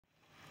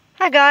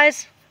Hi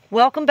guys,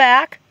 welcome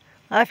back.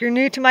 If you're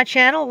new to my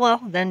channel,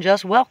 well then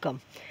just welcome.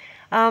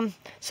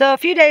 So a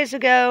few days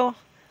ago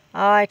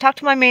I talked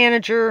to my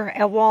manager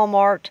at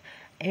Walmart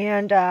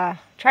and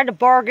tried to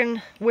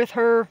bargain with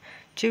her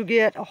to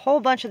get a whole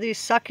bunch of these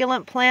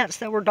succulent plants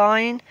that were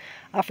dying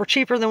for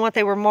cheaper than what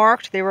they were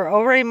marked. They were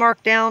already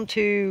marked down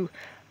to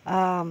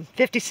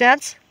 50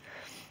 cents.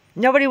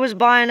 Nobody was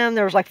buying them.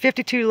 There was like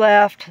 52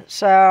 left.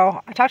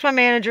 So I talked to my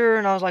manager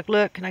and I was like,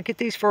 look, can I get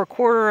these for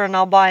 $1 and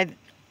I'll buy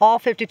all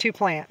 52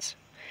 plants.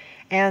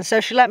 And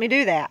so she let me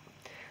do that.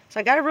 So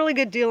I got a really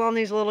good deal on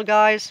these little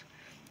guys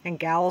and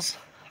gals.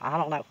 I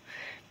don't know.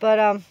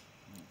 But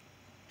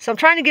so I'm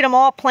trying to get them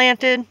all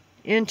planted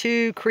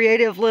into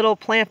creative little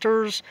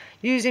planters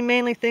using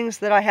mainly things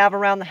that I have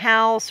around the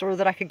house or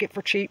that I could get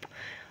for cheap.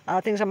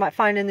 Things I might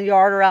find in the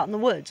yard or out in the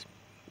woods.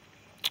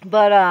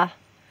 But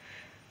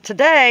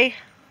today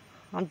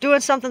I'm doing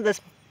something that's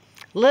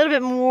a little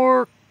bit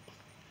more,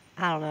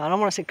 I don't know, I don't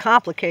want to say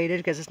complicated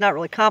because it's not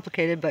really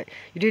complicated, but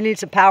you do need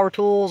some power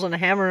tools and a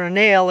hammer and a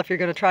nail if you're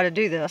going to try to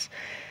do this.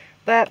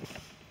 But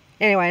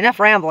anyway, enough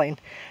rambling.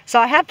 So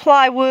I had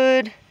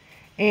plywood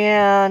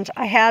and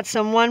I had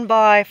some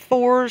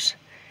 1x4s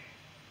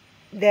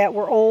that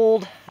were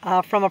old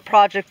from a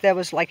project that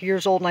was like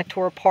years old and I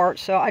tore apart.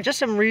 So I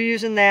just am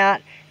reusing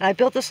that, and I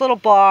built this little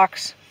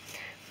box,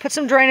 put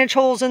some drainage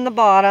holes in the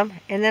bottom,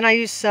 and then I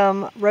used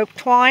some rope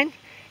twine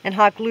and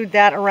hot glued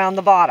that around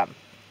the bottom.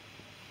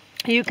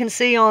 You can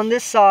see on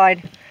this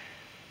side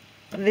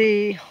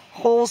the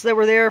holes that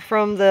were there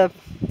from the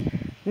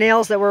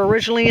nails that were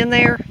originally in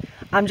there.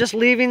 I'm just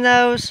leaving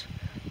those.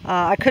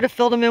 I could have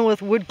filled them in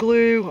with wood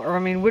glue, or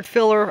wood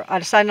filler. I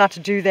decided not to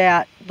do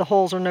that. The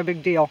holes are no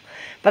big deal.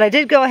 But I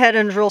did go ahead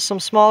and drill some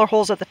smaller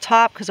holes at the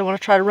top because I want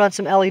to try to run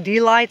some LED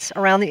lights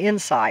around the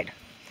inside.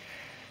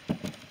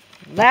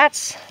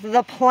 That's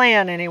the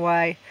plan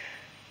anyway.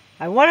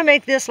 I want to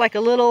make this like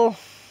a little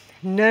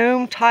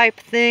gnome type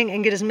thing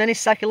and get as many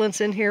succulents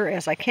in here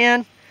as I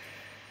can,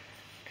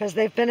 because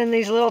they've been in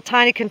these little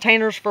tiny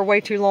containers for way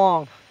too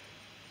long.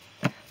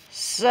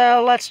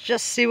 So let's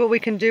just see what we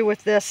can do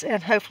with this,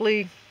 and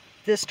hopefully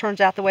this turns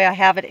out the way I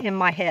have it in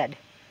my head.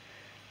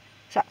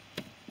 So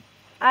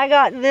I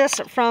got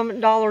this from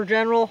Dollar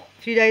General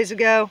a few days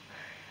ago,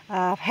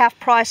 half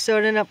price, so it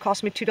ended up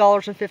costing me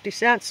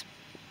 $2.50.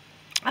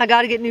 I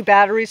got to get new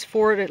batteries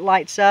for it. It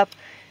lights up,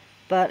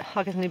 but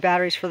I'll get new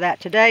batteries for that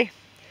today.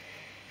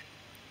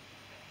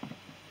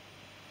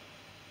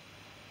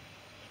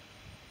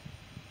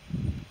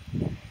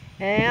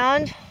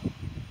 And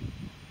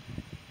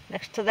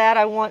next to that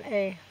I want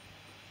one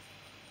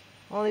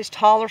of these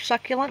taller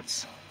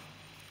succulents.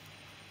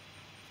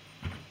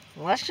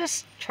 Let's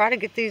just try to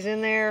get these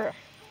in there,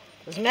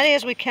 as many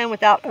as we can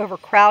without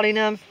overcrowding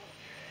them.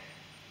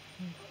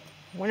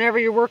 Whenever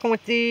you're working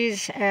with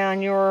these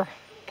and you're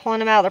pulling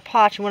them out of their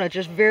pots, you want to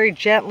just very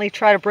gently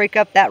try to break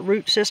up that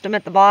root system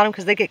at the bottom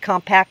because they get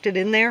compacted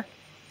in there.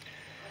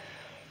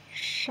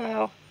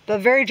 So, but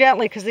very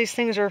gently because these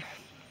things are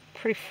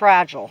pretty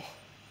fragile.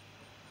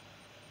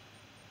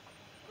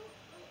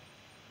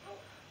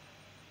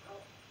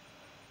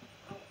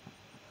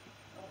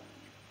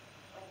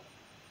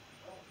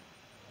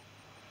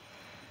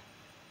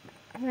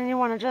 And then you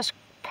want to just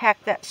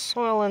pack that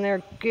soil in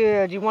there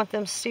good. You want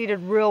them seated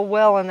real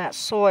well in that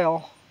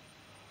soil.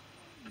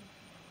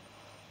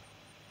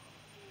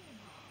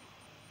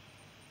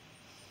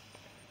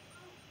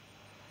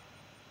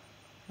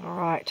 All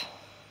right.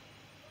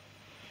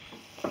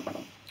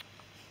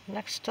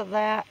 Next to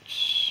that,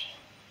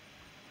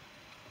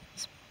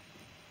 let's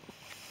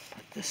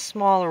put this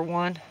smaller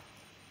one.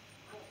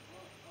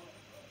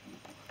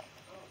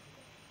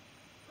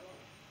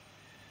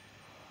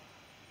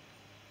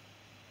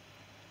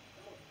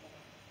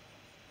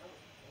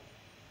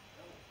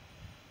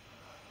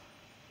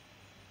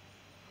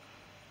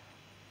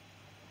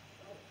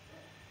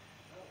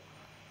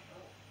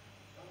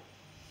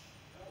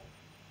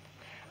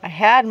 I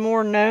had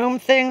more gnome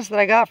things that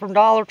I got from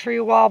Dollar Tree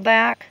a while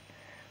back.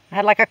 I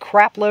had like a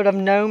crap load of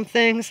gnome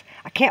things.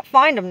 I can't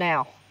find them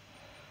now.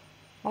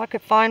 All I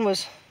could find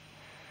was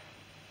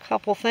a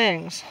couple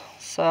things.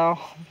 So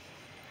I'm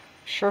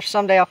sure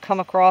someday I'll come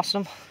across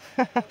them.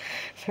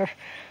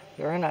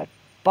 They're in a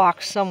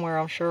box somewhere,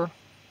 I'm sure.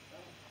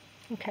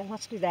 Okay,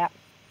 let's do that.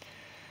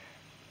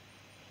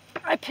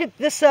 I picked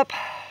this up,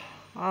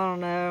 I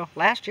don't know,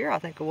 last year I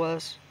think it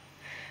was.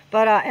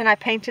 But and I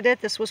painted it.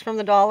 This was from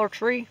the Dollar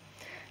Tree.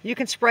 You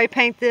can spray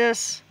paint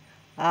this,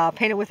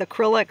 paint it with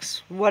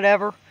acrylics,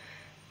 whatever.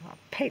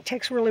 Paint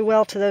takes really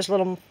well to those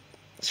little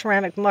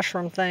ceramic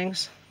mushroom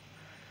things.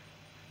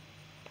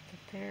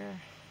 Put it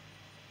there.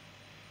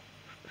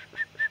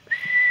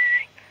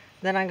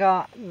 Then I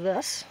got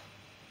this.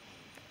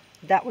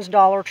 That was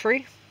Dollar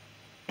Tree.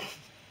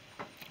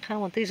 Kind of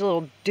want these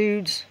little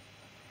dudes,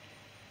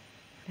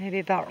 maybe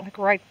about like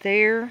right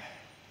there.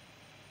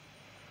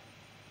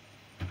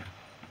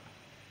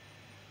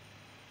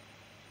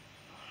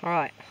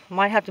 Alright, I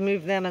might have to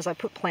move them as I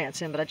put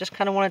plants in, but I just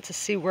kind of wanted to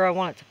see where I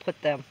wanted to put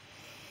them.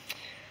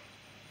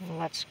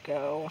 Let's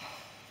go.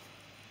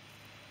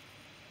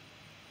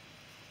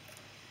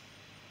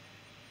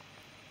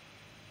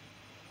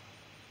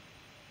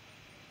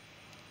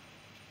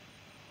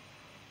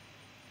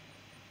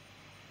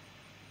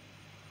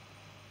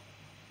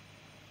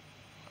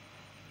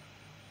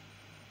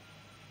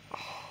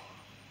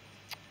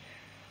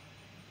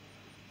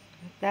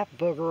 that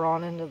booger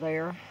on into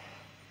there.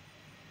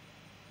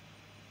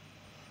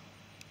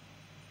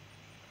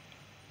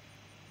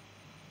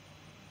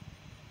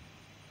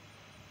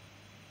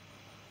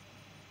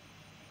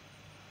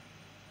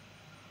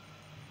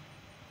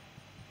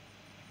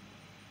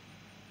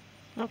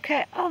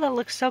 Okay, oh, that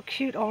looks so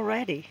cute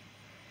already.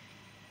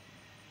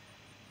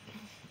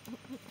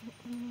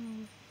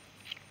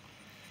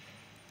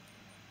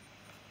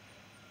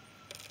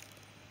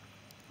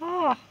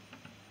 Oh.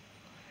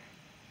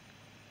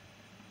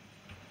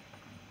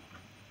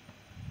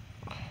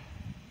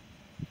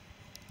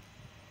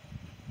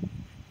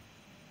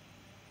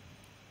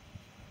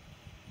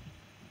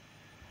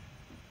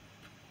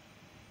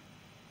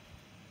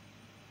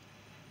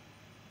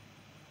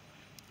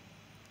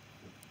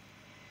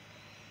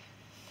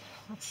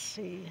 Let's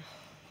see.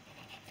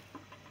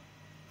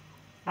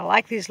 I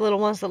like these little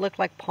ones that look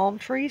like palm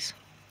trees.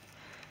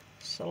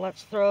 So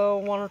let's throw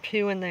 1 or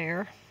 2 in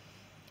there.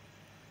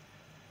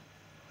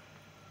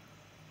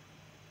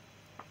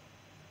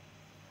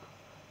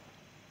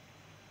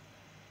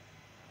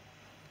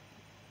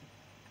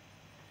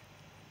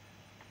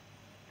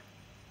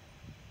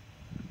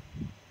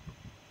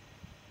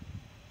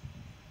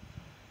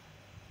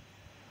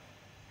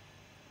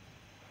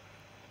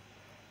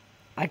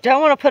 I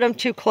don't want to put them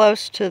too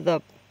close to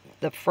the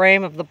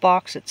frame of the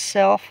box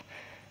itself,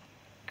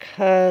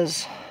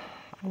 because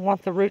I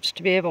want the roots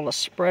to be able to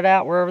spread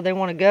out wherever they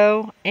want to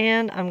go,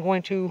 and I'm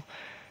going to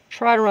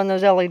try to run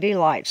those LED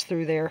lights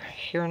through there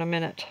here in a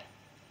minute.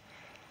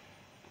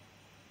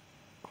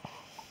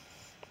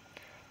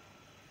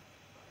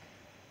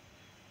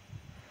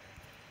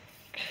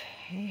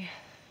 Okay,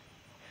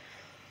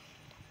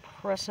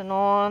 pressing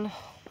on.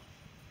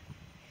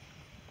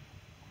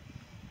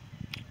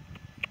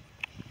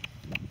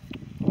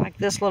 Like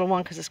this little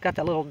one because it's got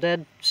that little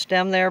dead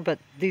stem there, but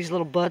these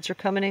little buds are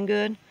coming in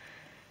good.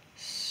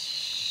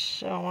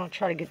 So I want to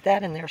try to get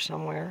that in there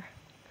somewhere.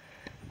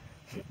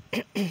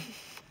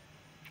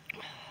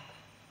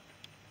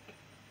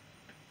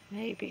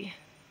 Maybe.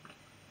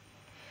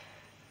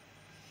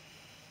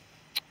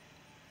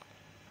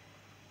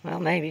 Well,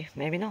 maybe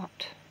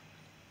not.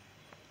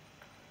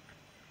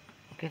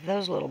 Give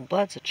those little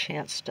buds a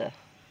chance to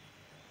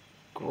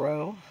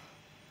grow.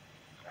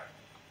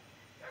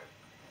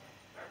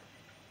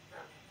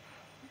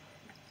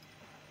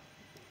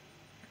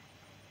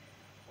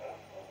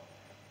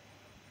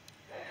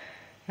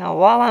 Now,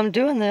 while I'm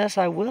doing this,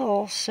 I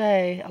will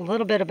say a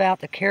little bit about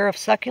the care of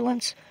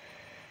succulents.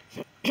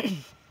 In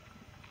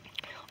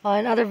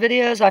other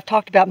videos, I've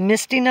talked about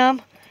misting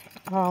them.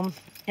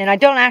 And I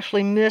don't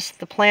actually mist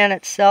the plant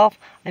itself.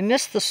 I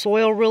mist the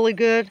soil really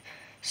good,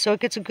 so it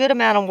gets a good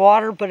amount of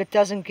water, but it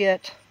doesn't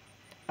get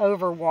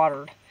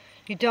overwatered.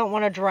 You don't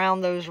want to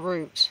drown those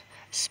roots,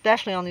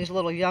 especially on these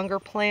little younger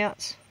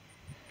plants.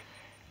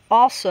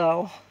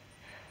 Also,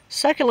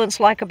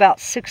 succulents like about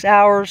 6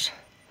 hours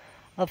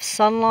of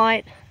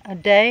sunlight a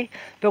day,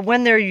 but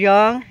when they're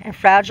young and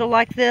fragile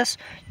like this,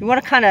 you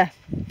want to kind of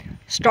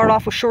start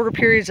off with shorter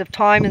periods of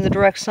time in the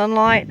direct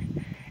sunlight,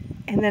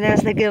 and then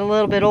as they get a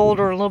little bit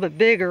older and a little bit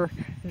bigger,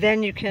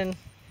 then you can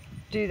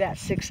do that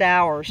 6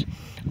 hours.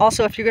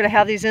 Also, if you're going to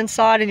have these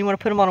inside and you want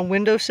to put them on a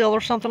windowsill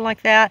or something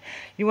like that,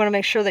 you want to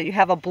make sure that you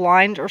have a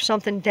blind or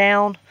something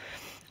down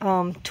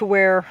to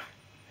where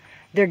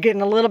they're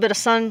getting a little bit of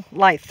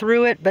sunlight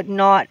through it, but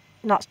not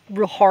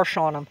real harsh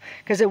on them,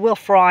 because it will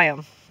fry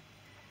them.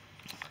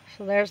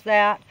 So there's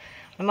that.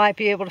 I might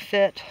be able to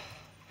fit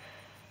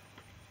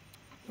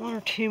 1 or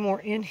 2 more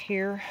in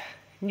here.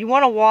 You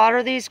want to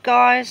water these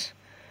guys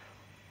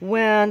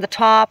when the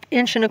top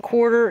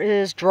 1.25 inches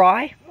is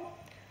dry.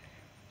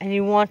 And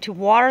you want to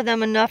water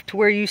them enough to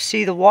where you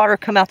see the water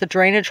come out the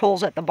drainage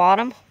holes at the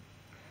bottom.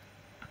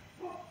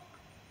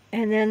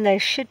 And then they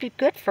should be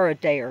good for a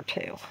day or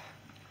 2.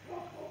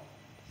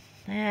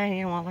 And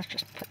you know what, let's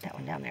just put that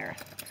one down there.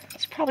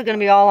 It's probably going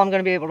to be all I'm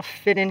going to be able to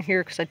fit in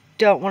here because I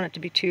don't want it to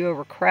be too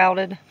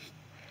overcrowded.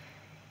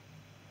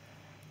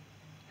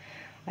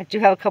 I do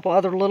have a couple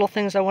other little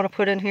things I want to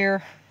put in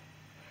here,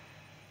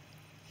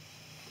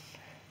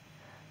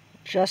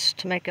 just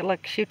to make it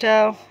look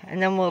cute-o, and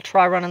then we'll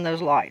try running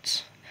those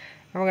lights.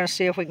 And we're going to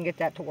see if we can get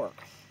that to work.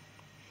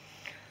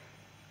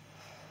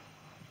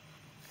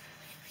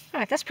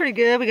 Alright, that's pretty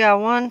good. We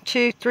got 1,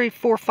 2, 3,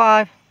 4,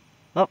 5.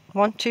 Oh,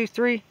 1, 2,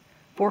 3,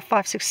 4,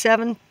 5, 6,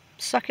 7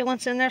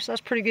 succulents in there, so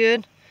that's pretty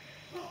good.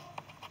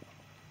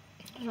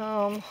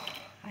 I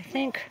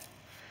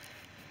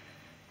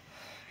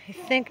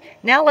think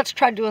now let's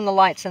try doing the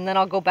lights, and then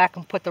I'll go back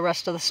and put the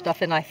rest of the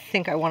stuff in I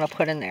think I want to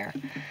put in there.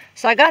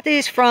 So I got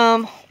these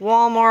from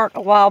Walmart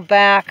a while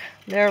back.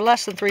 They're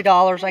less than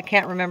 $3. I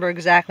can't remember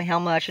exactly how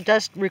much. It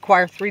does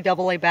require 3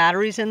 AA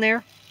batteries in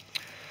there.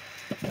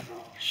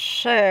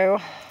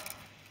 So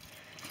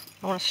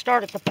I want to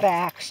start at the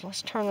back, so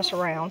let's turn this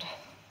around.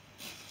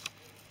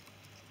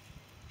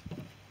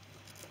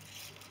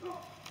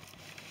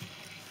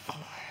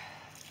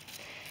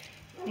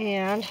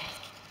 And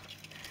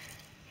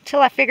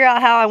until I figure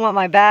out how I want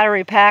my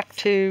battery pack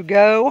to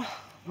go,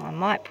 I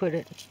might put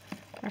it, I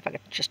wonder if I could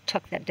just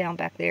tuck that down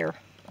back there.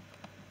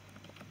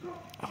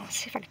 Let's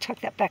see if I can tuck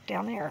that back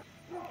down there.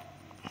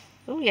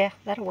 Oh yeah,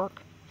 that'll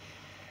work.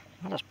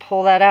 I'll just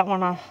pull that out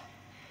when I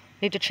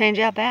need to change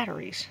out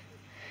batteries.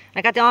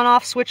 I got the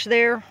on-off switch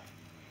there,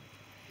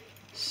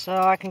 so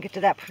I can get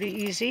to that pretty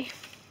easy.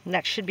 And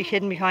that should be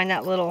hidden behind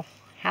that little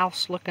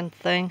house-looking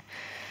thing.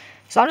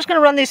 So I'm just going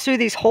to run these through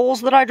these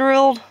holes that I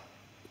drilled.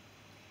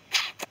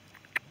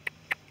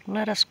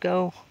 Let us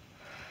go.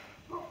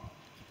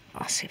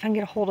 I'll see if I can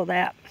get a hold of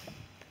that.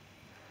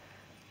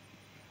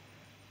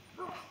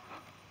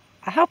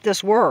 I hope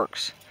this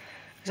works,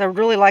 because I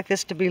really like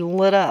this to be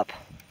lit up.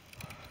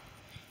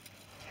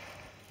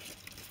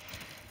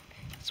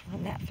 Let's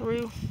run that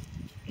through.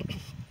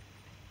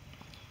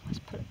 Let's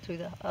put it through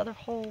the other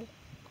hole.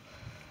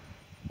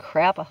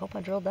 Crap, I hope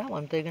I drilled that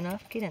one big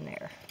enough. Get in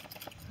there.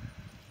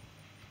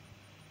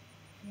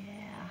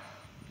 Yeah.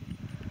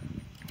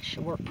 That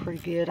should work pretty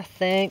good, I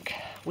think.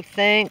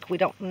 We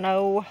don't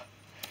know.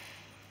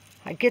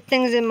 I get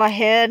things in my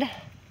head,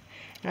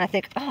 and I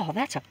think, oh,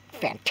 that's a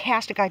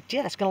fantastic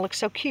idea. That's going to look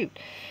so cute.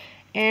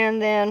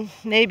 And then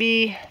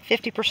maybe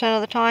 50%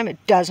 of the time, it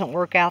doesn't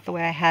work out the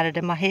way I had it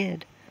in my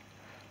head.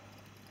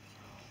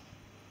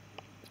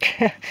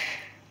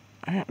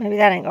 Maybe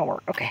that ain't going to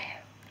work. Okay.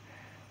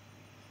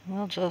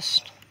 We'll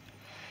just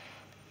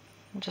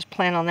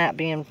plan on that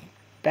being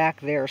back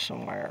there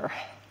somewhere.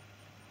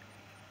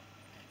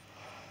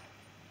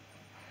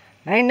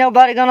 Ain't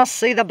nobody gonna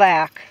see the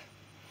back.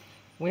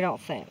 We don't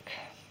think.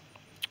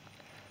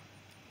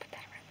 Put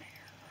that right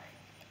there.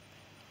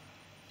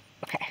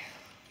 Okay.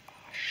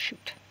 Oh,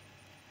 shoot.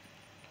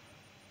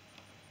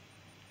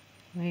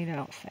 We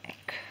don't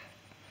think.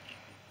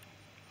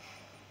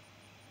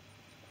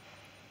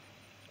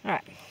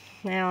 Alright.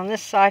 Now on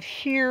this side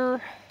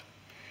here,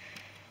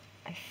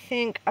 I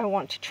think I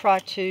want to try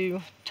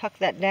to tuck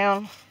that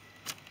down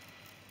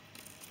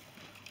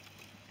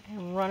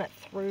and run it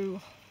through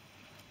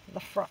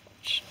the front.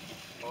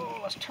 Oh,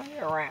 let's turn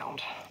it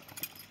around.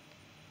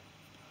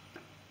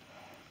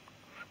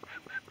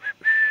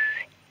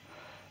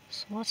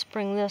 So let's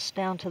bring this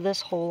down to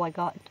this hole I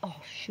got. Oh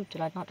shoot, did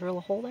I not drill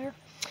a hole there?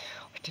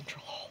 I didn't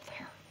drill a hole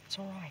there. It's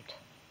alright.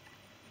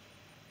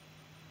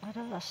 Let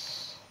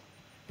us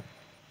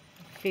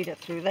feed it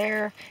through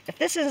there. If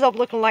this ends up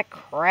looking like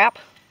crap,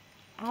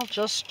 I'll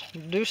just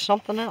do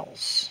something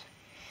else.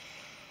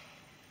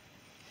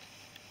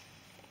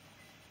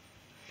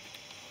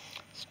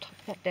 Let's tuck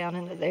that down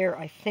into there,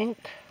 I think.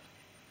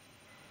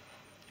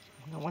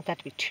 I don't want that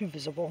to be too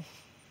visible.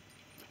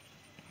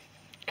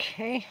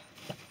 Okay,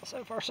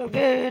 so far so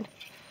good.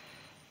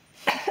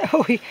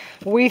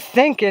 we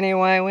think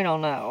anyway, we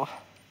don't know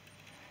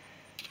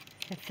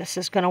if this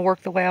is going to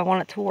work the way I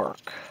want it to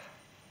work.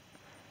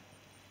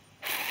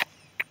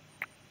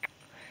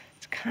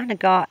 It's kind of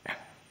got... I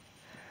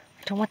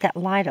don't want that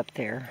light up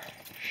there.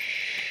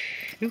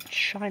 Shoot,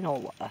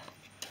 Shinola.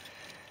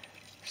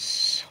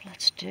 So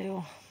let's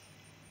get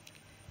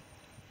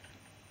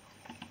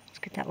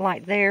that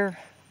light there.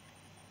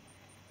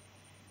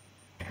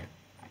 I'm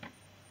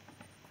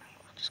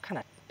just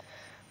going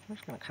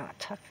to kind of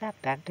tuck that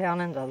back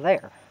down into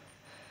there.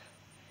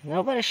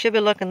 Nobody should be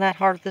looking that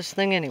hard at this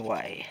thing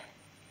anyway.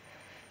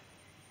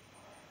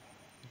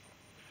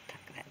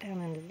 Tuck that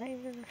down into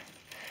there.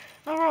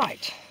 All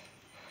right.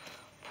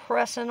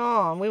 Pressing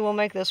on. We will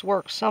make this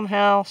work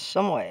somehow,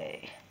 some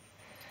way.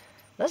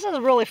 This is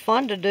really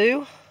fun to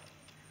do.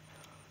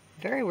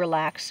 Very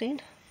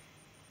relaxing.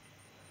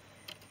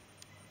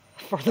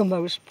 For the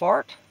most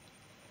part.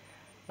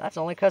 That's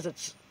only because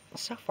it's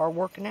so far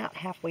working out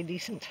halfway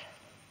decent.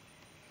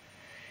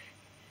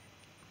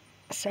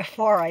 So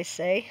far, I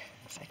say.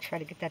 As I try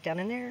to get that down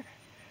in there.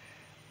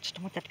 Just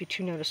don't want that to be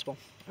too noticeable.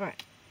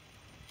 Alright.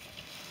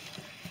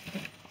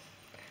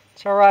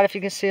 It's alright if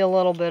you can see a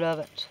little bit of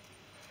it.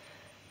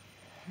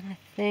 And I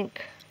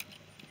think...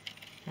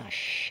 Oh,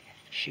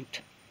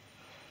 shoot.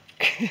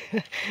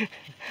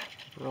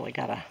 Really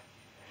gotta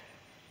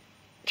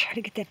try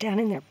to get that down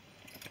in there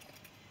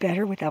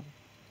better without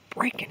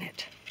breaking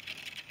it.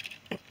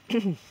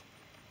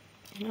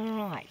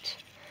 Alright.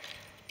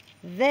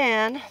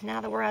 Then, now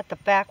that we're at the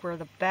back where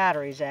the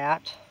battery's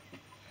at,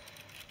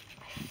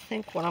 I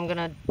think what I'm going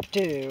to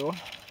do, I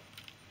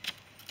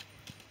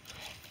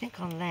think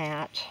on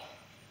that,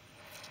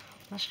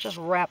 let's just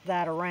wrap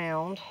that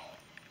around.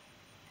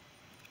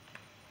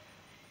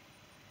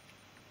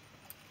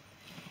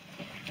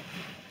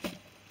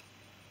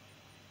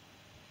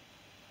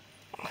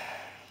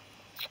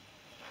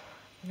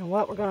 You know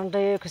what we're going to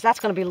do, because that's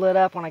going to be lit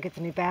up when I get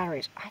the new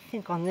batteries. I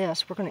think on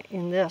this, we're going to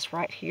end this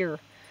right here.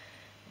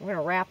 We're going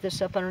to wrap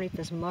this up underneath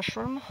this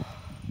mushroom.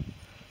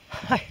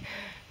 We're going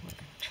to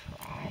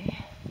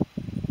try.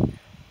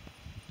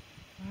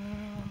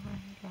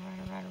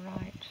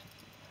 Right.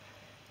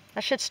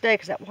 That should stay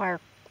because that wire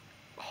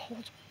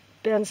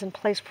bends in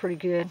place pretty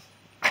good.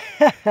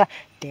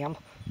 Damn.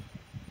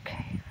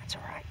 Okay, that's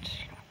all right.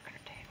 You know what we're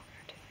going to do? We're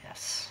going to do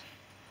this.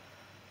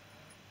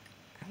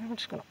 And then we're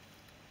going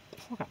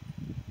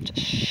to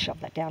just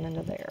shove that down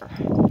into there.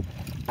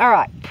 All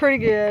right, pretty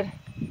good.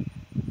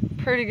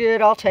 Pretty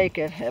good, I'll take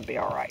it. It'll be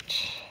all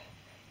right.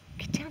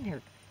 Get down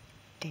there,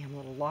 damn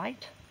little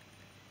light.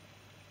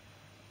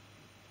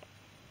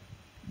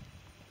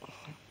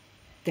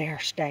 There,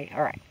 stay.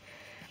 All right.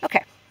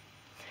 Okay.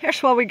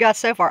 Here's what we got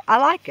so far. I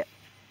like it.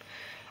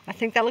 I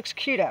think that looks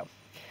cute-o.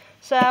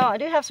 So I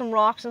do have some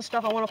rocks and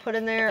stuff I want to put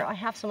in there. I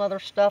have some other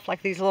stuff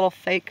like these little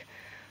fake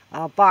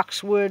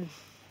boxwood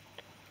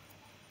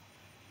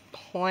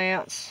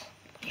plants.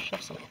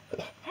 Shove some.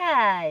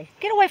 Hey,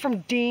 get away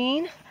from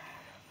Dean.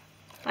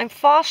 I'm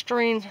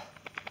fostering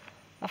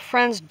a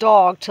friend's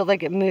dog till they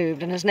get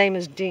moved, and his name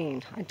is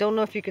Dean. I don't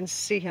know if you can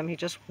see him. He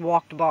just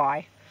walked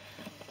by.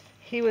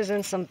 He was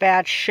in some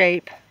bad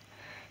shape,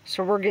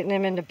 so we're getting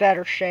him into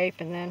better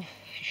shape, and then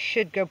he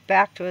should go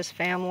back to his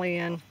family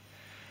in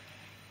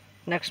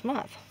next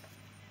month.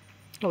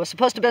 It was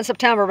supposed to have been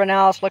September, but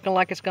now it's looking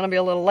like it's going to be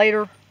a little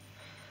later.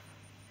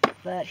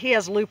 But he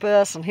has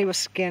lupus, and he was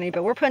skinny,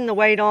 but we're putting the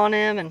weight on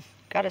him, and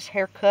got his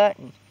hair cut,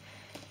 and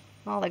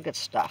all that good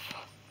stuff.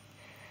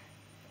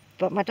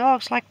 But my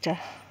dogs like to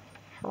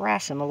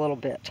harass him a little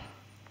bit.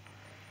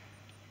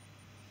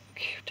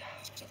 Cute.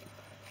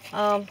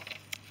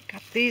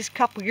 Got these a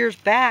couple years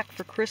back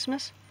for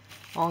Christmas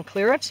on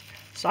clearance.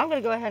 So I'm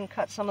going to go ahead and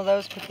cut some of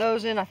those, put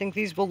those in. I think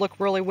these will look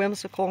really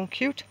whimsical and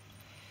cute.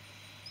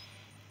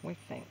 We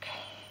think.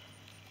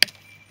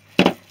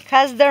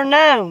 Because they're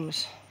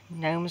gnomes.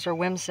 Gnomes are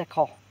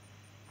whimsical.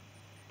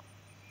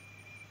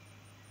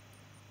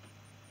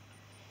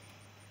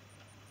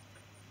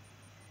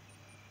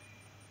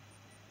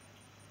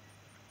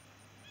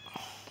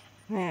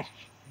 I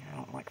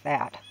don't like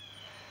that.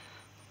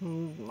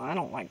 I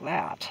don't like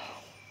that.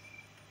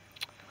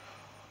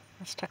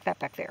 Let's tuck that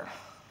back there.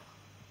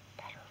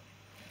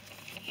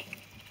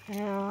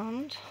 Better.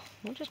 And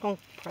we're just going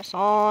to press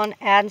on,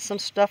 adding some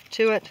stuff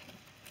to it.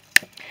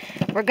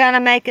 We're going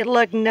to make it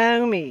look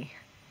gnomey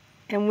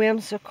and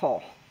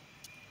whimsical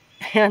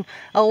and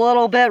a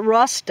little bit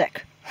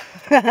rustic.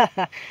 No,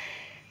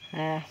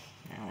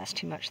 that's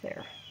too much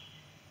there.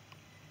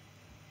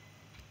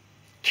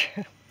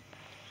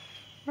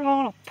 We're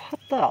going to put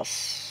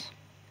this.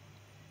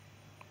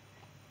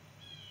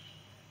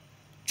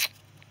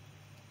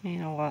 You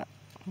know what?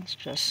 Let's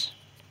just...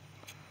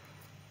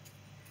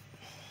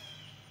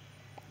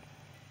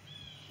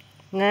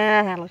 Nah,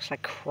 that looks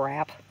like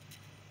crap.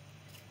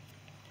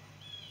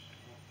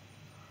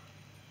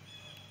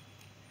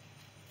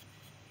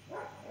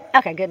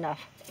 Okay, good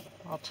enough.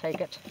 I'll take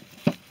it.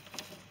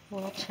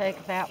 We'll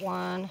take that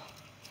one.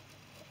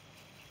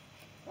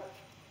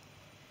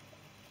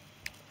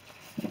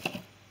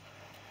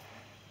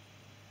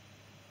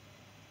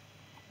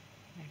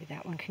 Maybe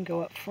that one can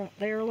go up front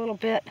there a little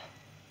bit.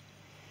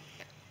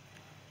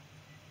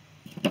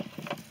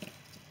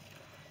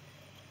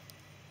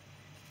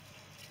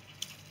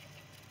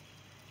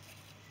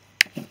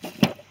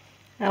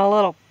 And a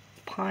little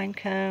pine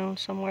cone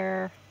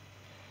somewhere,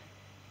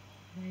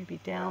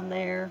 maybe down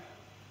there.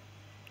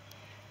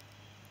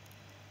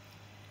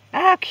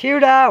 Ah,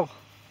 cute-o!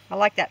 I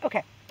like that.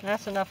 Okay,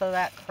 that's enough of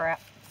that crap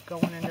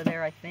going into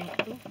there, I think.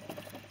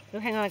 Ooh,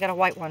 hang on, I got a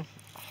white one.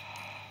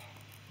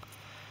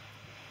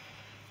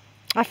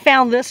 I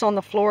found this on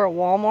the floor at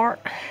Walmart.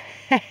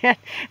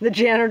 The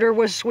janitor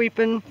was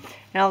sweeping,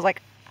 and I was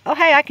like, oh,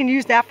 hey, I can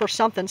use that for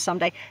something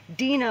someday.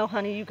 Dino,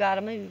 honey, you gotta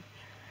move.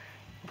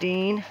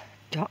 Dean.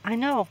 I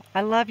know,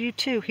 I love you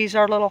too. He's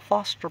our little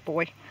foster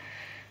boy.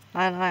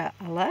 I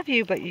love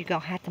you, but you're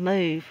going to have to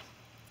move.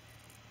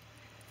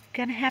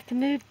 Gonna have to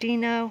move,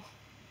 Dino.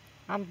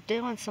 I'm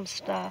doing some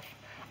stuff.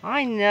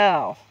 I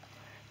know.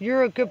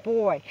 You're a good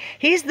boy.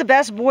 He's the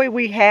best boy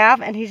we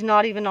have, and he's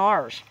not even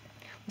ours.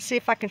 Let's see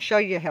if I can show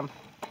you him.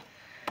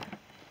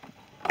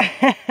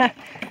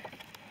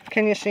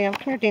 Can you see him?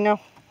 Come here, Dino.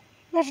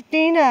 That's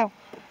Dino.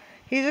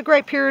 He's a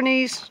Great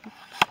Pyrenees.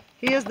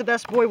 He is the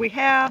best boy we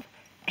have.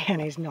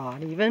 And he's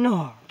not even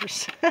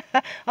ours.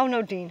 Oh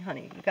no, Dean,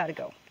 honey, you gotta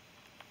go.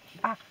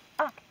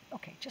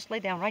 Okay, just lay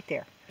down right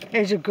there.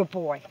 He's a good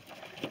boy.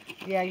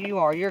 Yeah, you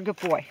are. You're a good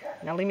boy.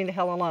 Now leave me the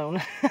hell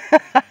alone.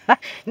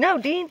 No,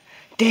 Dean.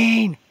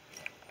 Dean.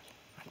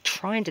 I'm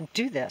trying to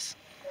do this.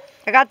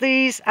 I got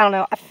these, I don't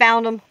know, I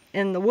found them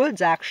in the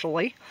woods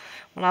actually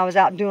when I was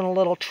out doing a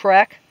little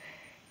trek.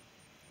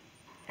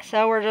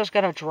 So we're just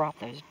gonna drop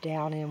those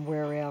down in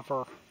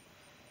wherever.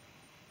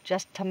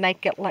 Just to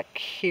make it look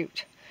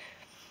cute.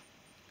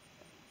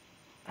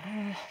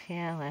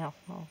 Yeah, well,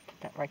 I'll put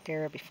that right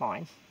there, it'll be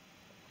fine.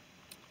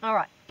 All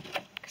right,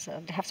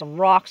 so I have some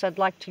rocks I'd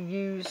like to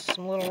use,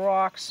 some little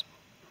rocks.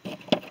 Where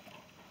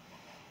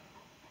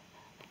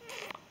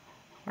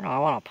do I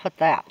want to put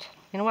that?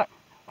 You know what,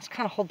 let's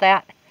kind of hold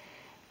that,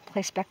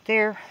 place back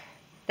there.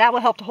 That will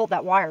help to hold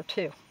that wire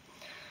too.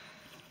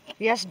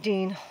 Yes,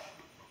 Dean,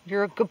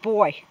 you're a good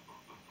boy.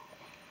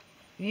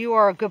 You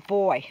are a good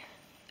boy.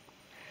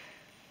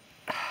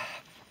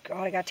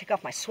 God, I gotta take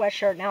off my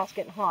sweatshirt, now it's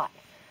getting hot.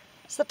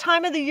 It's the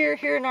time of the year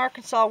here in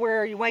Arkansas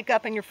where you wake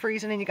up and you're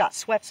freezing and you got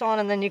sweats on,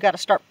 and then you got to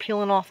start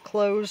peeling off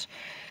clothes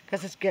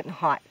because it's getting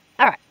hot.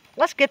 All right,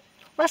 let's get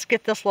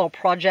this little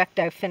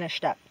projecto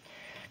finished up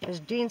because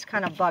Dean's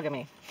kind of bugging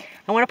me.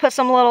 I want to put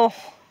some little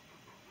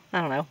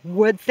I don't know,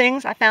 wood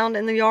things I found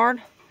in the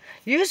yard.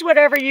 Use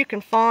whatever you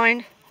can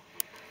find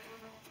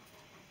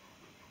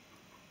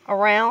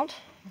around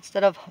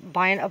instead of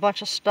buying a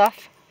bunch of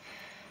stuff.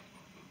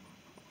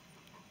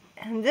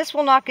 And this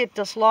will not get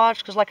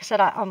dislodged because, like I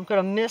said, I'm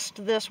going to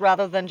mist this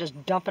rather than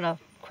just dumping a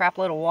crap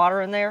load of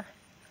water in there.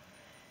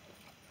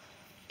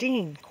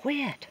 Dean,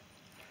 quit.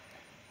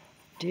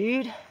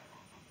 Dude.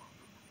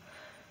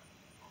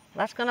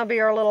 That's going to be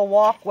our little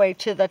walkway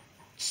to the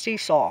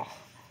seesaw.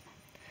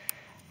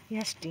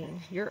 Yes,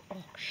 Dean, you're...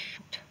 Oh,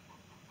 shoot.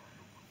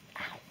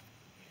 Ow.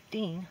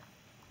 Dean.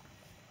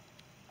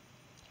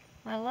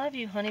 I love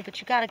you, honey, but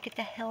you got to get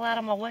the hell out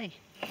of my way.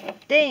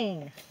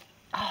 Dean.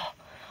 Oh,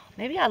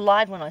 maybe I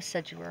lied when I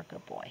said you were a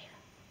good boy.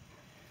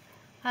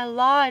 I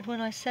lied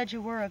when I said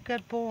you were a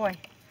good boy.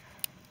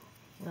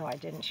 No, I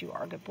didn't. You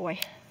are a good boy.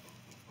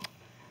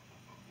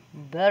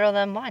 Better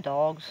than my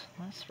dogs,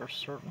 that's for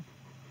certain.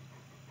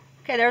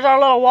 Okay, there's our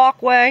little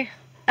walkway.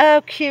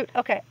 Oh, cute.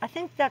 Okay, I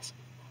think that's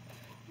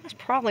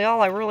probably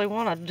all I really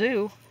want to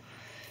do.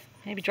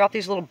 Maybe drop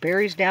these little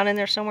berries down in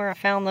there somewhere. I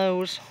found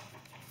those.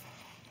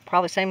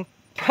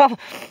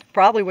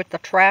 Probably with the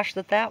trash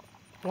that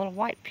little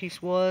white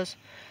piece was.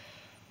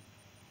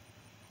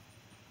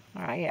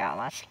 All right,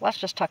 yeah, let's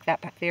just tuck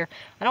that back there.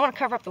 I don't want to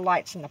cover up the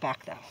lights in the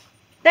back though.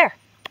 There.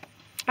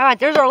 All right,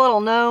 there's our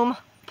little gnome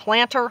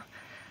planter.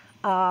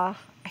 I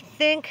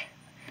think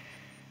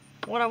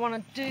what I want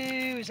to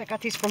do is I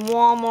got these from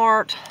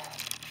Walmart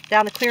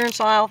down the clearance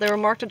aisle. They were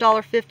marked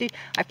 $1.50.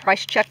 I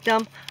price checked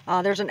them.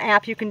 There's an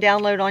app you can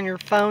download on your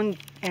phone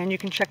and you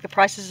can check the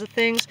prices of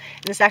things.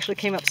 And this actually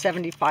came up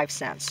 75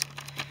 cents.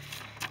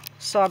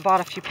 So I bought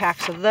a few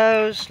packs of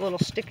those little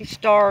sticky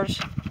stars.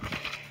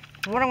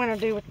 And what I'm going to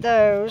do with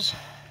those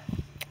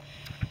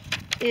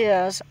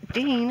is,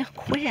 Dean,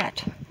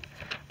 quit.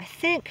 I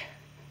think,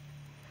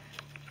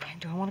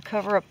 do I want to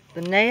cover up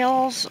the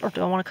nails or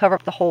do I want to cover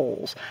up the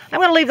holes? I'm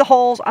going to leave the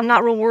holes. I'm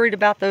not real worried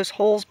about those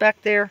holes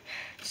back there.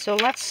 So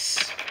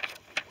let's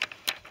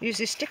use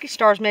these sticky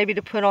stars maybe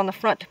to put on the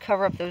front to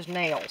cover up those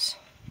nails.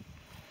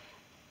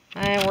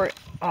 And we're,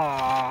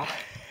 I'm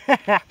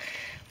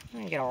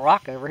going to get a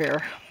rock over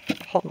here.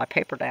 Hold my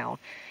paper down.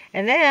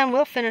 And then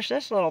we'll finish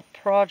this little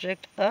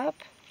project up.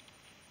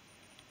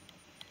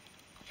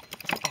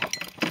 Get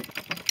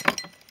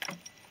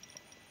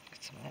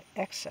some of that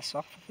excess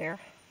off of there.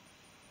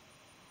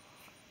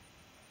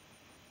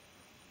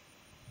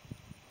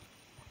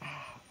 I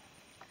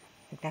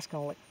think that's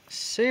going to look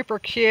super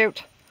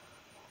cute.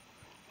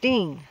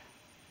 Dean,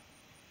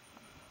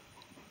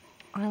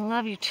 I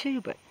love you too,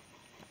 but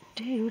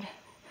dude, you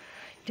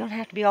don't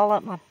have to be all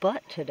up my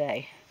butt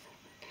today.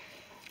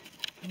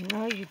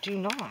 No, you do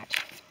not.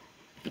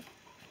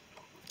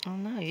 Oh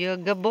no, you're a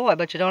good boy,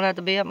 but you don't have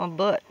to be up my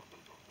butt.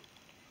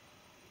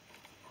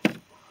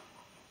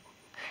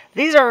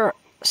 These are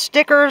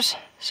stickers,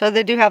 so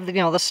they do have the,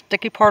 the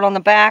sticky part on the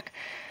back,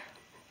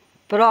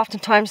 but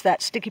oftentimes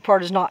that sticky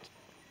part is not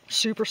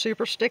super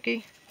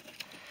sticky.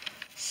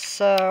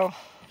 So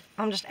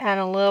I'm just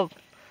adding a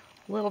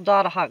little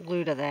dot of hot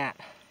glue to that,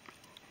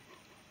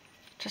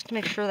 just to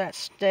make sure that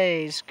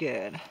stays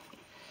good.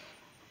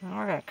 Now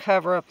we're going to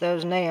cover up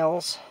those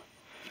nails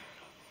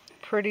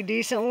pretty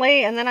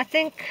decently, and then I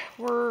think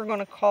we're going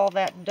to call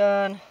that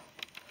done.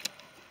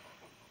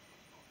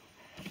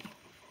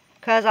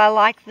 Because I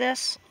like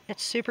this.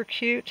 It's super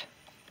cute.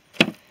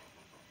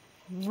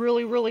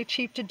 Really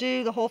cheap to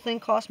do. The whole thing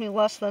cost me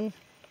less than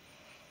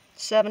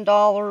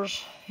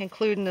 $7,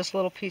 including this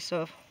little piece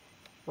of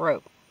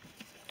rope.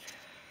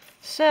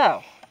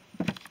 So,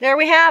 there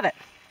we have it.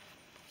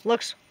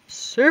 Looks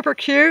super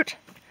cute.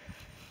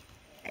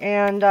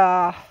 And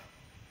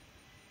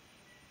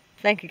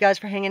thank you guys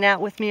for hanging out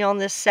with me on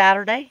this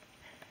Saturday.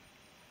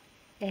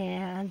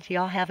 And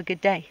y'all have a good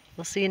day.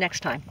 We'll see you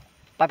next time.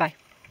 Bye-bye.